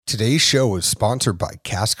Today's show is sponsored by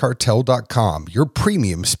CaskCartel.com, your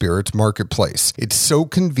premium spirits marketplace. It's so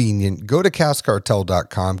convenient. Go to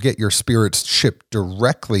CaskCartel.com, get your spirits shipped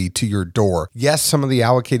directly to your door. Yes, some of the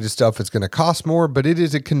allocated stuff is going to cost more, but it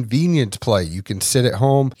is a convenience play. You can sit at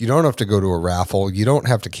home. You don't have to go to a raffle. You don't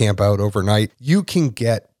have to camp out overnight. You can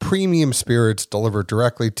get premium spirits delivered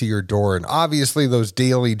directly to your door. And obviously those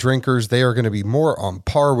daily drinkers, they are going to be more on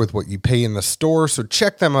par with what you pay in the store. So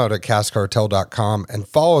check them out at CaskCartel.com and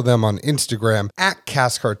follow them on Instagram at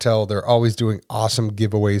CaskCartel. They're always doing awesome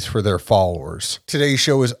giveaways for their followers. Today's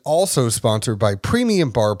show is also sponsored by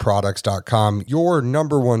PremiumBarProducts.com, your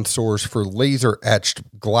number one source for laser etched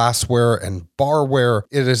glassware and barware.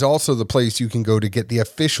 It is also the place you can go to get the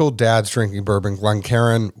official Dad's Drinking Bourbon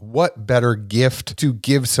Glencairn. What better gift to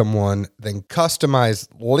give someone than customized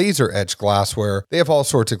laser etched glassware? They have all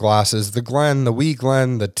sorts of glasses: the Glen, the Wee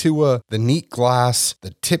Glen, the Tua, the Neat Glass,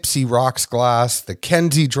 the Tipsy Rocks glass, the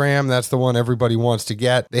Kenzie Dram. That's the one everybody wants to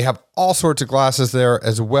get. They have all sorts of glasses there,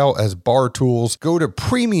 as well as bar tools. Go to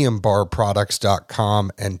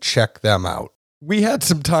PremiumBarProducts.com and check them out. We had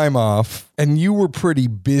some time off, and you were pretty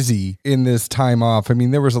busy in this time off. I mean,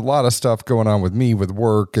 there was a lot of stuff going on with me, with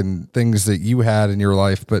work and things that you had in your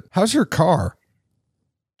life, but how's your car?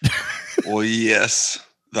 Well, yes,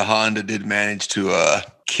 the Honda did manage to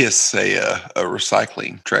kiss a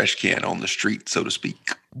recycling trash can on the street, so to speak.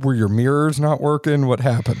 Were your mirrors not working? What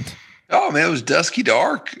happened? Oh, man, it was dusky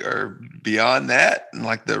dark or beyond that. And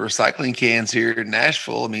like the recycling cans here in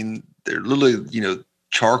Nashville, I mean, they're literally,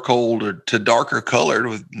 charcoal to darker colored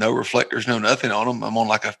with no reflectors, no nothing on them. I'm on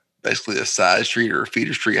like basically a side street or a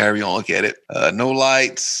feeder street, however you want to look at it. No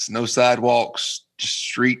lights, no sidewalks, just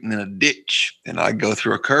street and then a ditch. And I go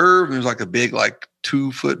through a curve, and there's like a big,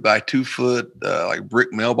 2 foot by 2 foot,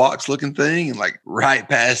 brick mailbox looking thing. And right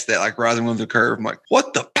past that, rising on the curve, I'm like,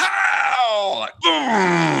 what the pow?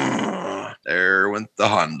 There went the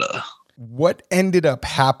Honda. What ended up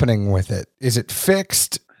happening with it? Is it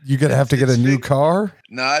fixed? You're going to have to get a new car?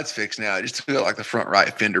 No, it's fixed now. I just took out the front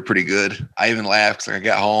right fender pretty good. I even laughed because I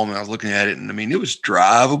got home and I was looking at it, and I mean, it was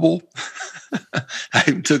drivable. I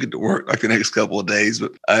even took it to work the next couple of days,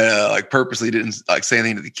 but I purposely didn't say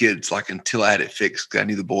anything to the kids until I had it fixed, because I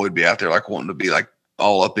knew the boy would be out there wanting to be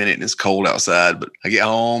all up in it, and it's cold outside. But I get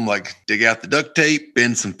home, dig out the duct tape,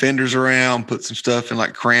 bend some fenders around, put some stuff in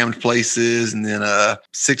crammed places, and then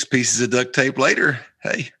 6 pieces of duct tape later,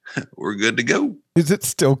 hey, we're good to go. Is it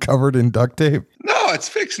still covered in duct tape? No, it's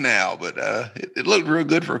fixed now, but it looked real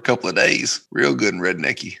good for a couple of days. Real good and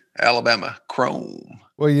rednecky. Alabama chrome.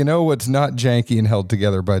 Well, you know what's not janky and held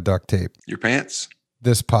together by duct tape? Your pants?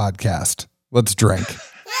 This podcast. Let's drink.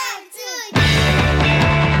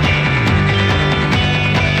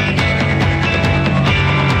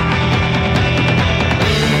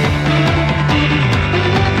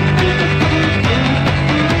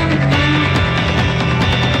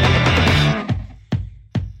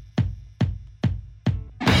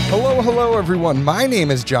 Hello, everyone. My name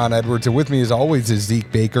is John Edwards, and with me, as always, is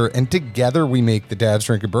Zeke Baker, and together we make the Dad's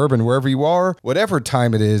Drinking Bourbon. Wherever you are, whatever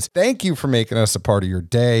time it is, thank you for making us a part of your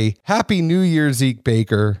day. Happy New Year, Zeke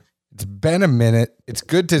Baker. It's been a minute. It's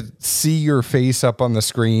good to see your face up on the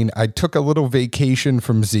screen. I took a little vacation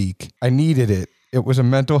from Zeke. I needed it. It was a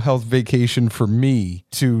mental health vacation for me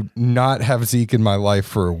to not have Zeke in my life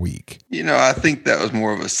for a week. I think that was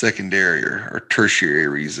more of a secondary or tertiary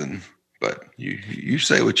reason. But you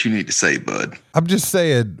say what you need to say, bud. I'm just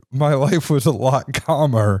saying, my life was a lot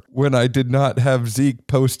calmer when I did not have Zeke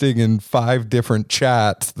posting in 5 different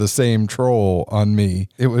chats the same troll on me.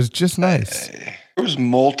 It was just nice. There was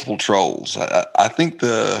multiple trolls. I think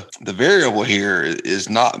the variable here is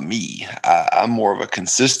not me. I'm more of a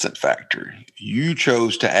consistent factor. You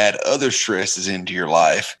chose to add other stresses into your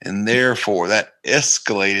life, and therefore that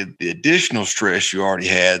escalated the additional stress you already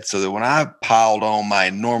had, so that when I piled on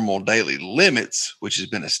my normal daily limits, which has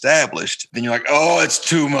been established, then you're like, oh, it's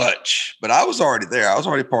too much. But I was already there. I was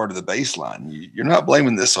already part of the baseline. You're not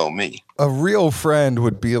blaming this on me. A real friend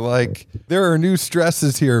would be like, there are new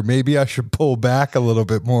stresses here. Maybe I should pull back a little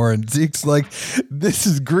bit more. And Zeke's like, this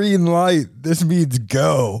is green light. This means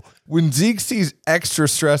go. When Zeke sees extra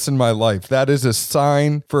stress in my life, that is a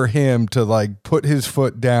sign for him to put his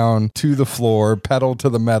foot down to the floor, pedal to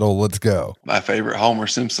the metal. Let's go. My favorite Homer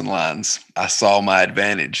Simpson lines. I saw my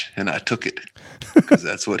advantage and I took it, because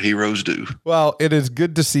that's what heroes do. Well, it is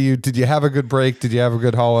good to see you. Did you have a good break? Did you have a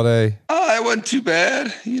good holiday? It wasn't too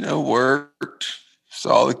bad. Worked,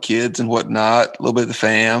 saw the kids and whatnot, a little bit of the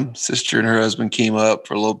fam. Sister and her husband came up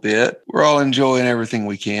for a little bit. We're all enjoying everything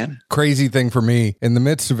we can. Crazy thing for me, in the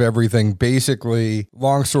midst of everything, basically,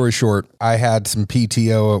 long story short, I had some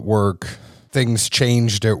PTO at work things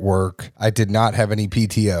changed at work. I did not have any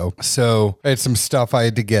PTO. So I had some stuff I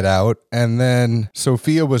had to get out. And then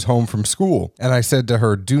Sophia was home from school. And I said to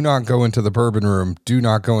her, do not go into the bourbon room. Do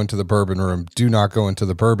not go into the bourbon room. Do not go into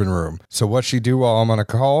the bourbon room. So what she do while I'm on a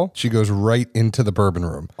call? She goes right into the bourbon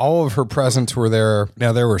room. All of her presents were there.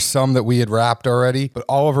 Now, there were some that we had wrapped already, but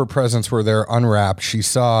all of her presents were there unwrapped. She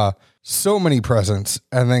saw so many presents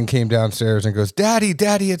and then came downstairs and goes, Daddy,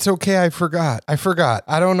 it's okay. I forgot.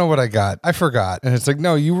 I don't know what I got. I forgot. And it's like,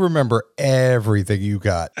 no, you remember everything you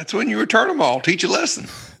got. That's when you return them all. Teach a lesson.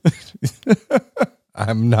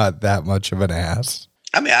 I'm not that much of an ass.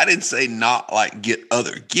 I mean, I didn't say not like get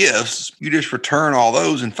other gifts. You just return all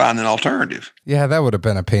those and find an alternative. Yeah, that would have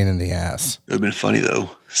been a pain in the ass. It would have been funny though.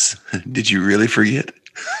 Did you really forget?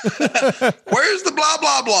 Where's the blah,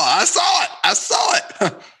 blah, blah? I saw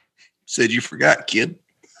it. Said you forgot, kid.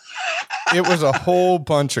 It was a whole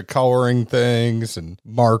bunch of coloring things and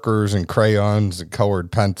markers and crayons and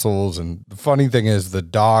colored pencils. And the funny thing is the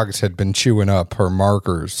dogs had been chewing up her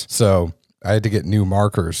markers. So I had to get new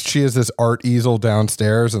markers. She has this art easel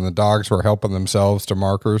downstairs and the dogs were helping themselves to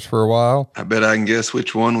markers for a while. I bet I can guess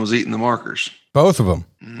which one was eating the markers. Both of them.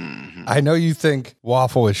 Mm-hmm. I know you think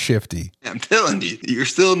Waffle is shifty. I'm telling you, you're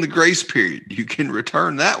still in the grace period. You can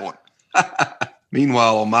return that one.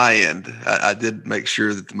 Meanwhile, on my end, I did make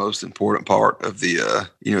sure that the most important part of the,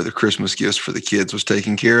 the Christmas gifts for the kids was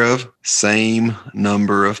taken care of. Same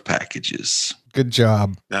number of packages. Good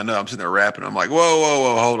job. I know I'm sitting there rapping. I'm like,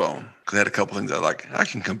 whoa, hold on. Because I had a couple things I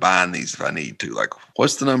can combine these if I need to. Like,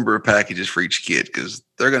 what's the number of packages for each kid? Because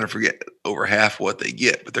they're going to forget over half what they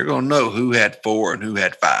get, but they're going to know who had 4 and who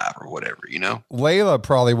had 5 or whatever, Layla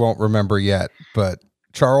probably won't remember yet, but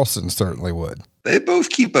Charleston certainly would. They both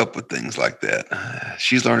keep up with things like that.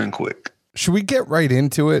 She's learning quick. Should we get right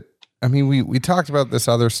into it? I mean, we talked about this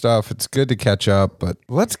other stuff. It's good to catch up, but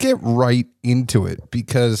let's get right into it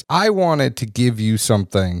because I wanted to give you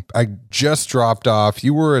something. I just dropped off.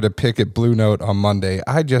 You were at a pick at Blue Note on Monday.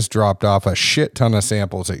 I just dropped off a shit ton of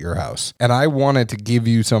samples at your house. And I wanted to give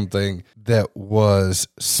you something that was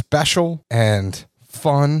special and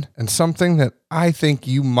fun and something that I think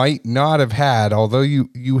you might not have had, although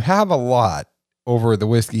you have a lot over at the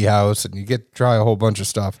Whiskey House and you get to try a whole bunch of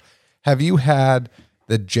stuff. Have you had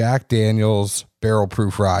the Jack Daniel's Barrel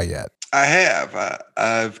Proof Rye yet? I have.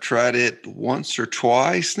 I've tried it once or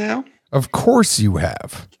twice now. Of course you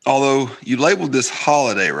have. Although you labeled this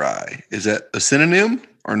holiday rye. Is that a synonym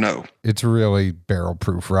or no? It's really Barrel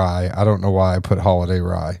Proof Rye. I don't know why I put holiday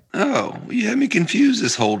rye. Oh, you had me confused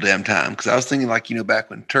this whole damn time because I was thinking back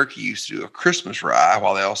when Turkey used to do a Christmas rye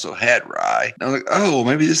while they also had rye. And I was like, oh,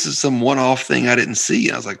 maybe this is some one-off thing I didn't see.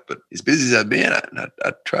 And I was like, but as busy as I've been, I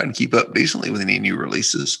try and keep up decently with any new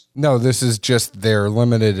releases. No, this is just their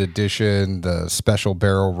limited edition, the special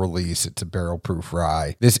barrel release. It's a Barrel Proof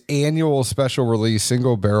Rye. This annual special release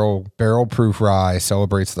single barrel Proof Rye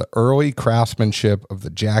celebrates the early craftsmanship of the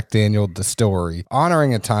Jack Daniel Distillery,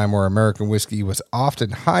 honoring a time where American whiskey was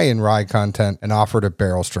often high in rye content and offered at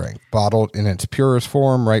barrel strength. Bottled in its purest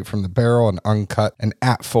form, right from the barrel and uncut and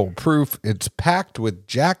at full proof, it's packed with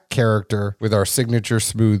Jack character with our signature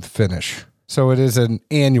smooth finish. So it is an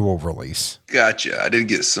annual release. Gotcha. I did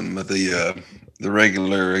get some of the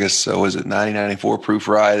regular, I guess, was it 9094 proof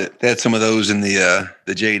rye? They had some of those in the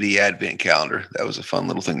JD Advent calendar. That was a fun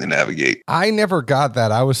little thing to navigate. I never got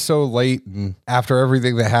that. I was so late, and after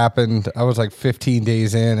everything that happened, I was like 15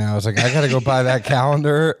 days in, and I was like, I got to go buy that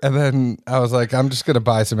calendar. And then I was like, I'm just going to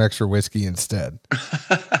buy some extra whiskey instead.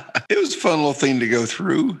 It was a fun little thing to go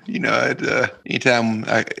through. Anytime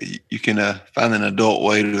you can find an adult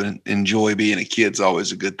way to enjoy being a kid's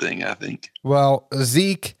always a good thing, I think. Well,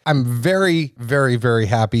 Zeke, I'm very, very, very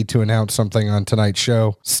happy to announce something on tonight's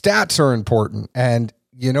show. Stats are important. And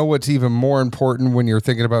you know what's even more important when you're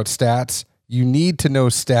thinking about stats? You need to know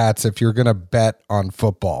stats if you're going to bet on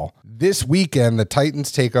football. This weekend, the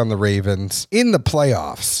Titans take on the Ravens in the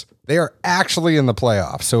playoffs. They are actually in the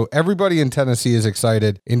playoffs. So everybody in Tennessee is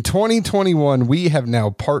excited. In 2021, we have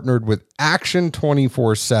now partnered with Action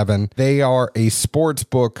 24/7. They are a sports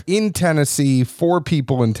book in Tennessee for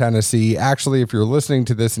people in Tennessee. Actually, if you're listening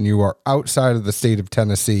to this and you are outside of the state of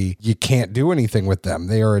Tennessee, you can't do anything with them.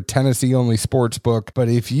 They are a Tennessee-only sports book. But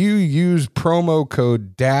if you use promo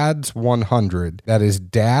code DADS100, that is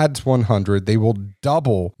DADS100, they will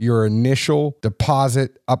double your initial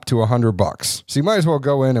deposit up to $100. So you might as well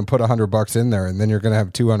go in and put $100 in there, and then you're going to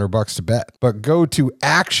have $200 to bet. But go to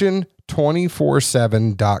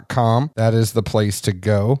action247.com. That is the place to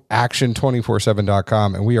go.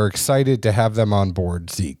 Action247.com. And we are excited to have them on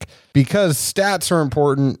board, Zeke. Because stats are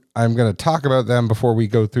important, I'm going to talk about them before we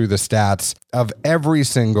go through the stats of every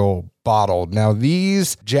single bottled. Now,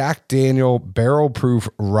 these Jack Daniel Barrel Proof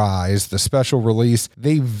Ryes, the special release,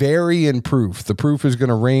 they vary in proof. The proof is going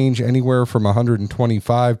to range anywhere from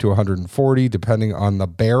 125 to 140, depending on the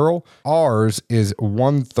barrel. Ours is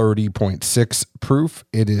 130.6 proof.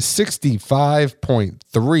 It is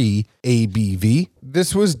 65.3 ABV.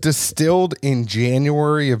 This was distilled in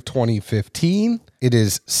January of 2015. It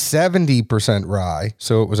is 70% rye,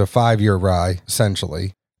 so it was a 5-year rye,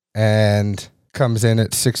 essentially, and comes in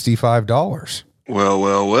at $65.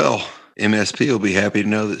 Well. MSP will be happy to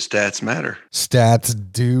know that stats matter. Stats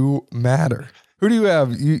do matter. Who do you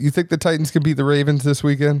have? You think the Titans can beat the Ravens this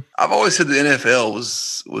weekend? I've always said the NFL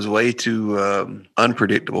was way too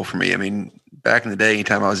unpredictable for me. I mean, back in the day,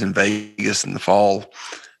 anytime I was in Vegas in the fall,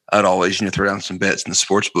 I'd always, throw down some bets in the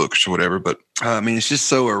sports books or whatever. But it's just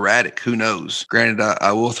so erratic. Who knows? Granted,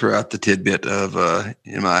 I will throw out the tidbit of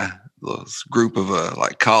in my group of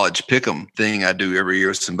like college pick'em thing I do every year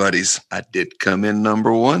with some buddies. I did come in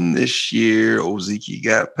number 1 this year. Old Zeke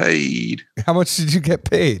got paid. How much did you get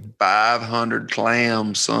paid? 500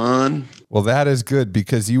 clams, son. Well, that is good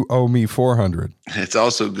because you owe me 400. It's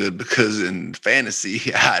also good because in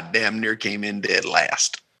fantasy, I damn near came in dead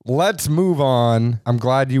last. Let's move on. I'm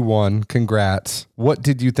glad you won. Congrats. What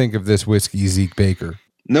did you think of this whiskey, Zeke Baker?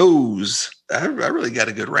 Nose. I really got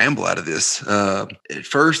a good ramble out of this. At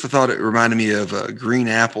first, I thought it reminded me of green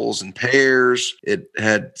apples and pears. It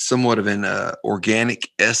had somewhat of an organic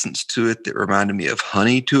essence to it that reminded me of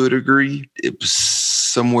honey to a degree. It was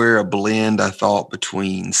somewhere a blend, I thought,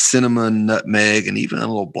 between cinnamon, nutmeg, and even a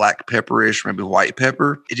little black pepperish, maybe white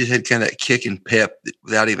pepper. It just had kind of that kick and pep that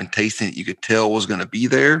without even tasting it, you could tell was going to be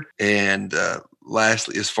there. And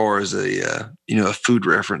lastly, as far as a food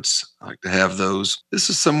reference, I like to have those. This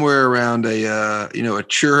is somewhere around a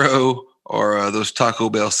churro or those Taco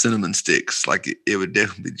Bell cinnamon sticks. Like it would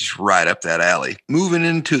definitely be just right up that alley. Moving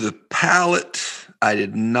into the palate, I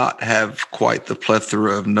did not have quite the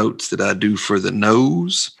plethora of notes that I do for the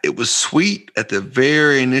nose. It was sweet at the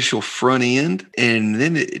very initial front end, and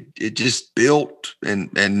then it just built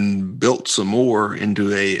and built some more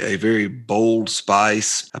into a very bold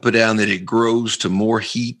spice. I put down that it grows to more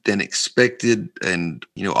heat than expected and,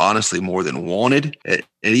 honestly, more than wanted. It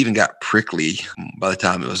even got prickly by the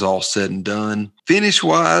time it was all said and done.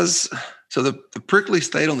 Finish-wise, so the prickly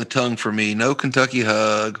stayed on the tongue for me. No Kentucky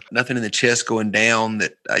hug, nothing in the chest going down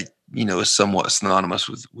that is somewhat synonymous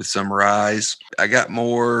with some ryes. I got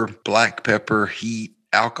more black pepper, heat,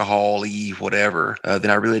 alcohol-y, whatever, than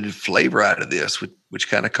I really did flavor out of this, which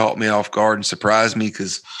kind of caught me off guard and surprised me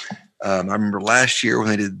because I remember last year when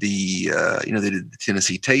they did the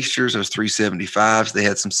Tennessee Tasters, those 375s. They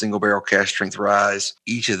had some single barrel cask strength ryes.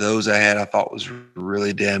 Each of those I thought was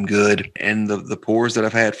really damn good. And the pours that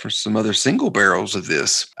I've had for some other single barrels of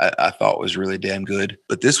this, I thought was really damn good.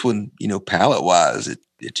 But this one, palate wise, it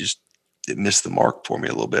missed the mark for me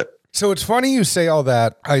a little bit. So it's funny you say all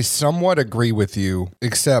that. I somewhat agree with you,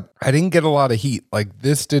 except I didn't get a lot of heat. Like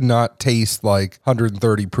this did not taste like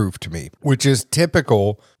 130 proof to me, which is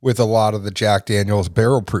typical with a lot of the Jack Daniel's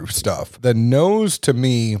barrel proof stuff. The nose to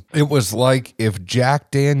me, it was like if Jack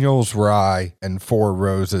Daniel's rye and Four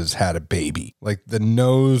Roses had a baby. Like the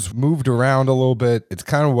nose moved around a little bit. It's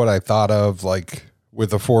kind of what I thought of like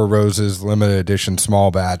with the Four Roses limited edition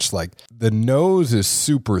small batch. Like the nose is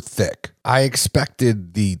super thick. I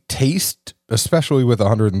expected the taste, especially with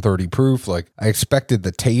 130 proof, like I expected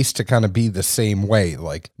the taste to kind of be the same way.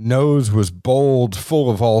 Like nose was bold,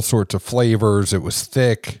 full of all sorts of flavors. It was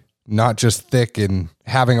thick, not just thick in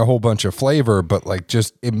having a whole bunch of flavor, but like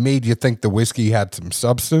just it made you think the whiskey had some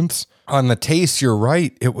substance. On the taste, you're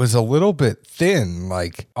right. It was a little bit thin,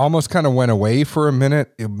 like almost kind of went away for a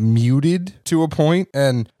minute. It muted to a point.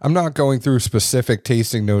 And I'm not going through specific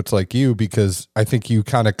tasting notes like you because I think you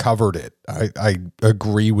kind of covered it. I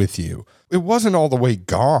agree with you. It wasn't all the way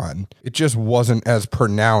gone. It just wasn't as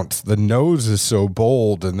pronounced. The nose is so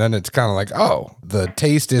bold, and then it's kind of like, oh, the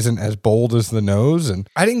taste isn't as bold as the nose. And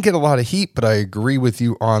I didn't get a lot of heat, but I agree with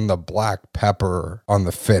you on the black pepper on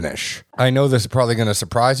the finish. I know this is probably going to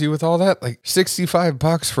surprise you with all that. Like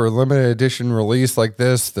 $65 for a limited edition release like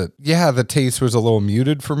this, that, yeah, the taste was a little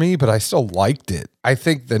muted for me, but I still liked it. I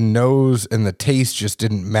think the nose and the taste just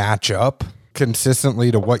didn't match up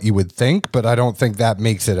consistently to what you would think, but I don't think that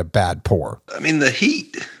makes it a bad pour. I mean, the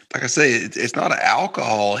heat, like I say, it's not an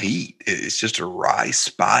alcohol heat. It's just a rye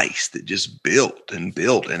spice that just built and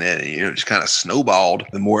it just kind of snowballed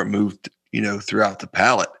the more it moved, throughout the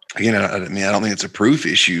palate. Again, I don't think it's a proof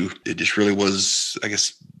issue. It just really was, I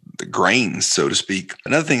guess, the grains, so to speak.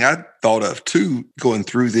 Another thing I thought of too, going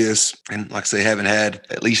through this, and like I say, having had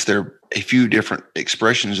at least their a few different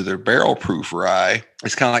expressions of their barrel proof rye.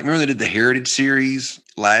 It's kind of like, remember they did the Heritage Series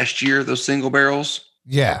last year, those single barrels?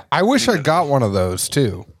 Yeah. I wish I got one of those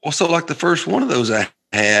too. Well, so like the first one of those I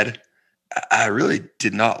had, I really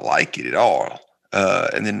did not like it at all.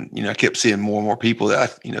 And then, I kept seeing more and more people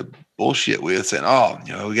that I, bullshit with saying, oh,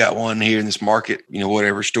 we got one here in this market,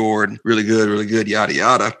 whatever store, and really good, yada,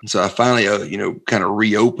 yada. And so I finally, kind of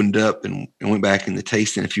reopened up and went back into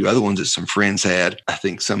tasting a few other ones that some friends had. I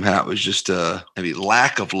think somehow it was just maybe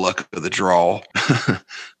lack of luck of the draw.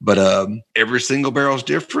 But every single barrel is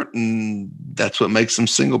different, and that's what makes them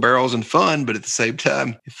single barrels and fun. But at the same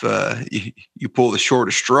time, if you pull the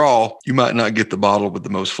shortest straw, you might not get the bottle with the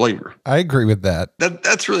most flavor. I agree with that.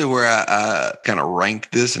 That's really where I kind of rank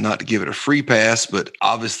this, and not to give it a free pass, but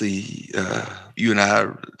obviously you and I,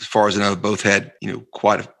 as far as I know, both had,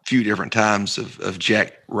 quite a few different times of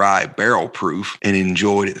Jack Rye barrel proof and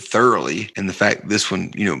enjoyed it thoroughly. And the fact this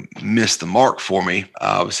one, missed the mark for me,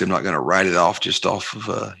 obviously I'm not going to write it off just off of,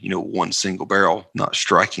 one single barrel, not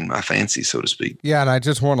striking my fancy, so to speak. Yeah. And I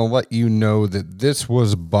just want to let you know that this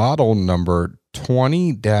was bottle number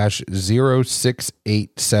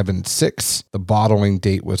 20-06876. The bottling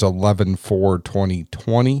date was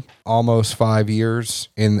 11/4/2020, almost 5 years,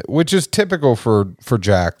 which is typical for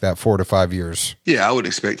Jack, that 4 to 5 years. Yeah, I wouldn't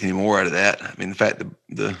expect any more out of that. I mean, the fact that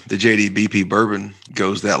the JDBP bourbon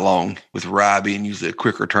goes that long with rye being usually a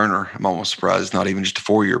quicker turner, I'm almost surprised it's not even just a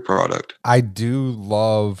 4-year product. I do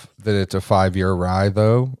love that it's a 5-year rye,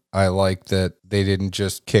 though. I like that they didn't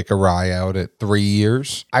just kick a rye out at 3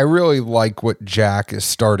 years. I really like what Jack is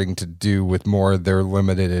starting to do with more of their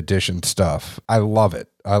limited edition stuff. I love it.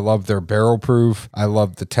 I love their barrel proof. I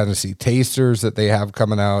love the Tennessee Tasters that they have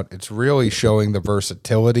coming out. It's really showing the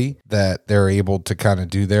versatility that they're able to kind of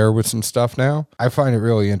do there with some stuff now. I find it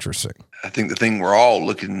really interesting. I think the thing we're all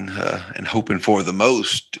looking and hoping for the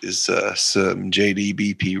most is some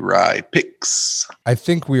JDBP rye picks. I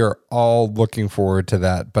think we are all looking forward to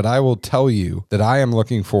that, but I will tell you that I am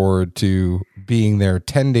looking forward to being there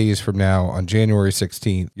 10 days from now on January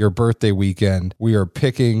 16th, your birthday weekend. We are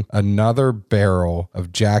picking another barrel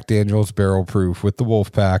of Jack Daniel's barrel proof with the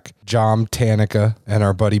Wolfpack, John Tanica, and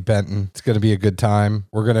our buddy Benton. It's going to be a good time.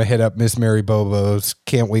 We're going to hit up Miss Mary Bobo's.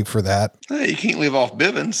 Can't wait for that. Hey, you can't leave off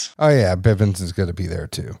Bivens. Oh, yeah. Bivens is going to be there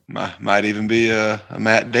too. Might even be a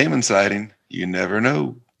Matt Damon sighting. You never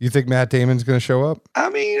know. You think Matt Damon's going to show up? I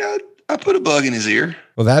mean, I put a bug in his ear.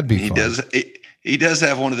 Well, that'd be fun. He does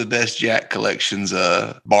have one of the best Jack collections,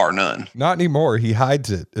 bar none. Not anymore. He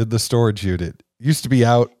hides it in the storage unit. Used to be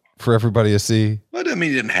out for everybody to see. But I mean,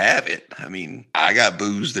 he didn't have it. I mean, I got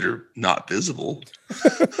booze that are not visible.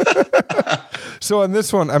 So on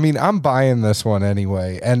this one, I mean, I'm buying this one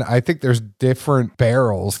anyway. And I think there's different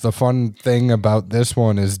barrels. The fun thing about this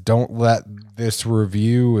one is don't let this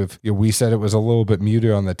review, if we said it was a little bit muted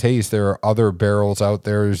on the taste, there are other barrels out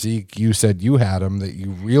there. Zeke, you said you had them that you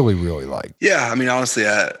really, really like. Yeah. I mean, honestly,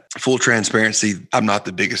 full transparency, I'm not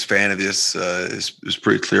the biggest fan of this. It's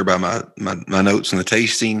pretty clear by my notes on the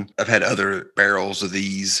tasting. I've had other barrels of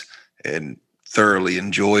these and thoroughly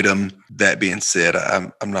enjoyed them. That being said,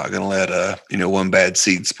 I'm not going to let one bad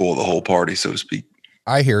seed spoil the whole party, so to speak.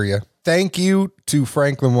 I hear you. Thank you to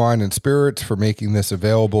Franklin Wine and Spirits for making this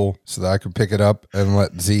available so that I could pick it up and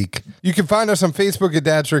let Zeke. You can find us on Facebook at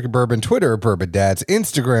Dad's Drinking Bourbon, Twitter at Bourbon Dads,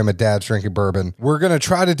 Instagram at Dad's Drinking Bourbon. We're going to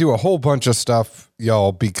try to do a whole bunch of stuff,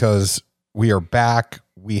 y'all, because we are back.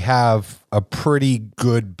 We have a pretty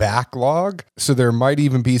good backlog. So there might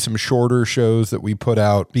even be some shorter shows that we put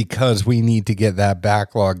out because we need to get that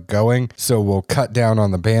backlog going. So we'll cut down on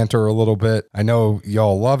the banter a little bit. I know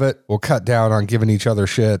y'all love it. We'll cut down on giving each other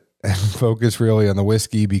shit and focus really on the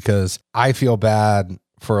whiskey, because I feel bad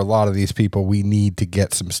for a lot of these people. We need to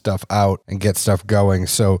get some stuff out and get stuff going.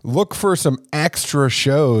 So look for some extra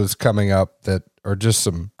shows coming up that are just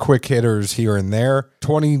some quick hitters here and there.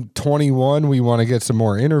 2021, we want to get some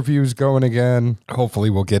more interviews going again.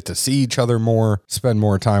 Hopefully we'll get to see each other more, spend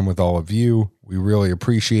more time with all of you. We really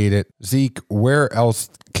appreciate it. Zeke, where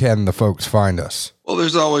else can the folks find us? Well,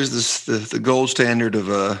 there's always the gold standard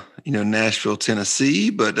of Nashville, Tennessee,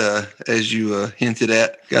 but as you hinted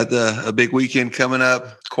at, got a big weekend coming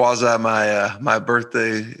up. Quasi my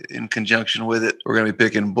birthday in conjunction with it. We're gonna be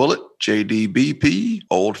picking Bullet, JDBP,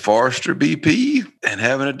 Old Forester BP, and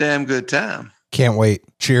having a damn good time. Can't wait.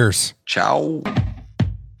 Cheers. Ciao.